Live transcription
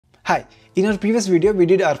Hi, in our previous video we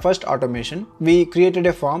did our first automation. We created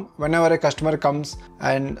a form. Whenever a customer comes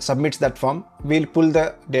and submits that form, we'll pull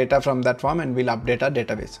the data from that form and we'll update our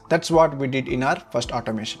database. That's what we did in our first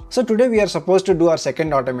automation. So today we are supposed to do our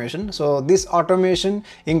second automation. So this automation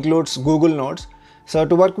includes Google Nodes. So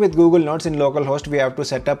to work with Google Nodes in localhost, we have to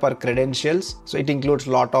set up our credentials. So it includes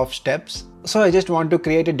a lot of steps. So I just want to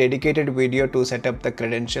create a dedicated video to set up the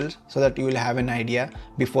credentials so that you will have an idea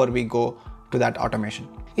before we go to that automation.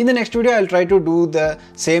 In the next video, I'll try to do the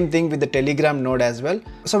same thing with the Telegram node as well.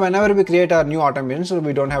 So whenever we create our new automation, so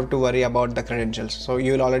we don't have to worry about the credentials. So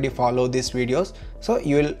you will already follow these videos. So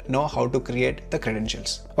you will know how to create the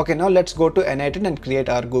credentials. Okay, now let's go to N8N and create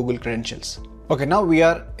our Google credentials. Okay, now we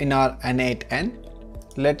are in our N8N.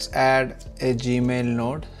 Let's add a Gmail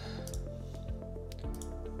node.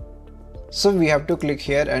 So we have to click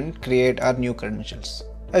here and create our new credentials.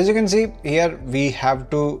 As you can see here, we have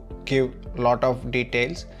to give a lot of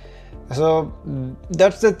details. So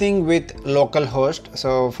that's the thing with localhost.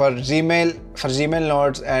 So for Gmail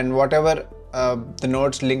nodes and whatever the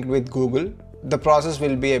nodes linked with Google, the process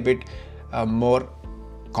will be a bit more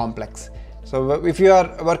complex. So if you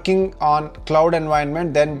are working on cloud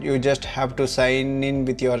environment, then you just have to sign in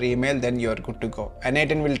with your email, then you are good to go.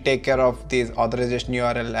 N8N will take care of these authorization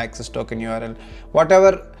URL, access token URL,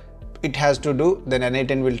 whatever it has to do, then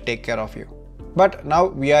N8N will take care of you. But now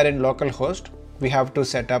we are in localhost, we have to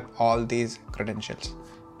set up all these credentials.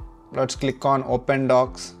 Let's click on Open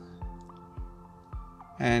Docs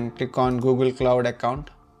and click on Google Cloud account.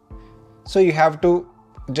 So you have to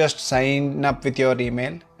just sign up with your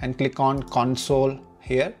email and click on console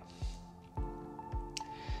here.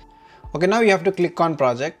 Okay, now you have to click on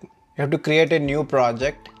project. You have to create a new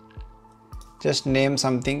project. Just name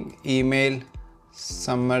something, email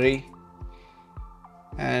summary,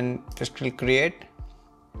 and just click create.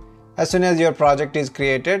 As soon as your project is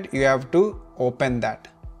created, you have to open that.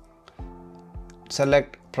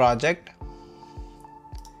 Select project,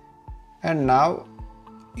 and now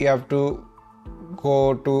you have to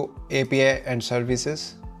go to API and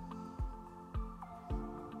services.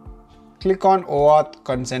 Click on OAuth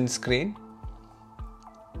consent screen.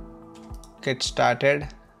 Get started.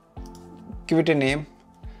 Give it a name.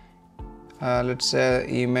 Let's say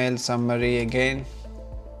email summary again.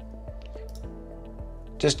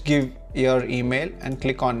 Just give your email and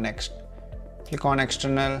click on next. Click on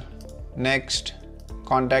external, next.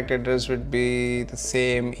 Contact address would be the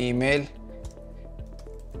same email.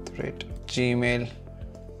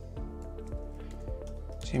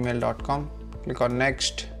 gmail.com. Click on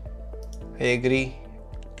next. I agree.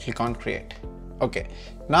 Click on create. Okay,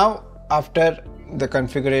 now after the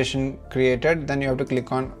configuration created, then you have to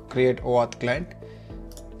click on create OAuth client.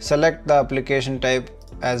 Select the application type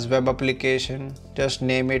as web application. Just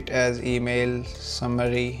name it as email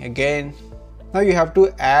summary again. Now you have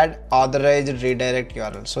to add authorized redirect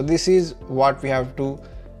URL. So this is what we have to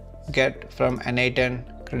get from N8N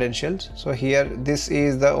credentials. So here, this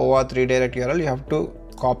is the OAuth redirect URL. You have to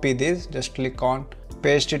copy this. Just click on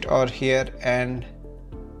paste it over here and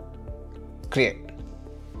create.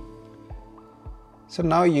 So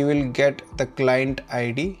now you will get the client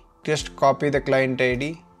ID. Just copy the client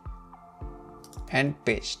ID and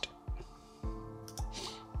paste.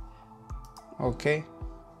 Okay.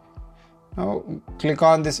 Now click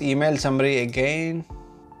on this email summary again.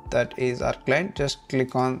 That is our client. Just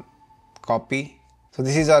click on copy. So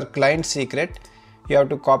this is our client secret. You have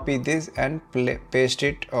to copy this and paste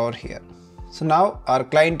it over here. So now our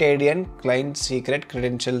client ID and client secret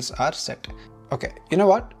credentials are set. Okay, you know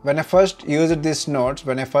what? When I first used these nodes,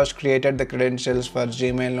 when I first created the credentials for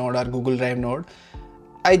Gmail node or Google Drive node,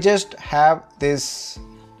 I just have this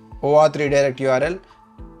OAuth redirect URL,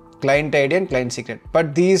 client ID and client secret.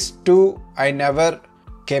 But these two, I never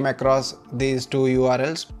came across these two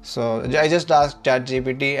URLs. So I just asked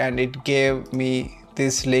ChatGPT and it gave me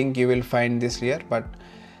this link. You will find this here, but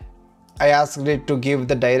I asked it to give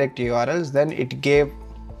the direct URLs, then it gave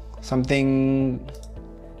something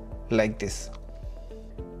like this.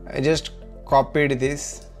 I just copied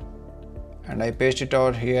this and I pasted it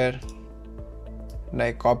over here, and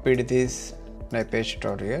I copied this and I pasted it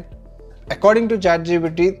over here. According to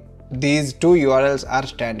ChatGPT, these two URLs are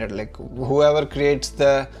standard. Like whoever creates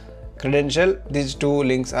the credential, these two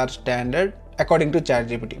links are standard according to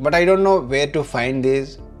ChatGPT. But I don't know where to find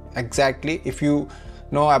these exactly. If you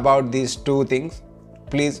know about these two things,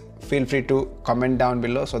 please feel free to comment down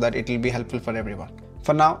below so that it will be helpful for everyone.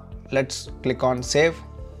 For now, let's click on save.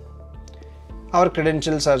 Our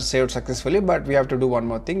credentials are saved successfully, but we have to do one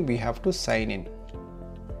more thing. We have to sign in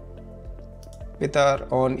with our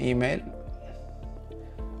own email.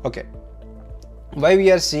 Okay, why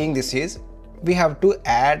we are seeing this is we have to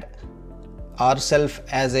add ourselves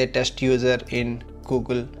as a test user in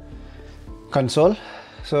Google console.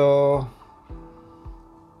 So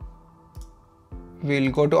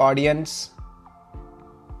we'll go to audience.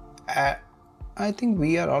 I think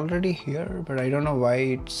we are already here, but I don't know why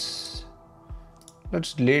it's,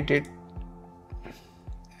 let's delete it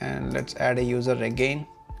and let's add a user again.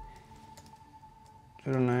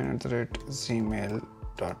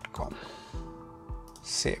 09@gmail.com.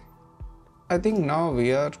 Save. I think now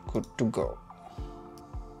we are good to go.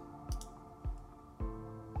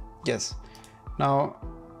 Yes. Now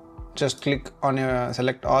just click on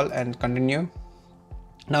select all and continue.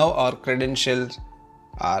 Now our credentials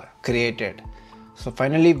are created. So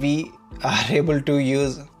finally we are able to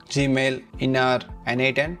use Gmail in our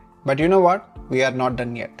N8N. But you know what? We are not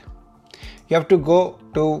done yet. You have to go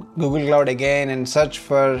to Google Cloud again and search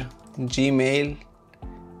for Gmail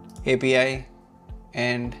API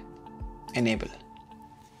and enable.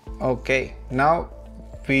 Okay, now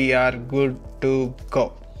we are good to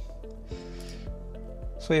go.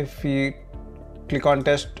 So if we click on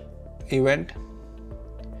test event,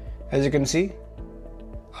 as you can see,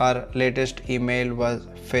 our latest email was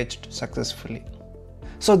fetched successfully.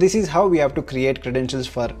 So this is how we have to create credentials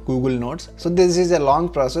for Google Notes. So this is a long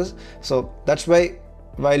process. So that's why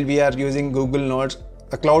while we are using Google Notes,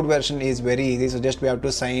 the cloud version is very easy. So just we have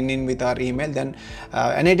to sign in with our email, then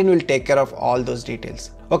N8N will take care of all those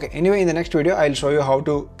details. Okay, anyway, in the next video, I'll show you how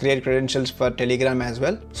to create credentials for Telegram as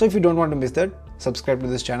well. So if you don't want to miss that, subscribe to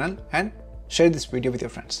this channel and share this video with your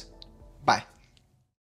friends. Bye.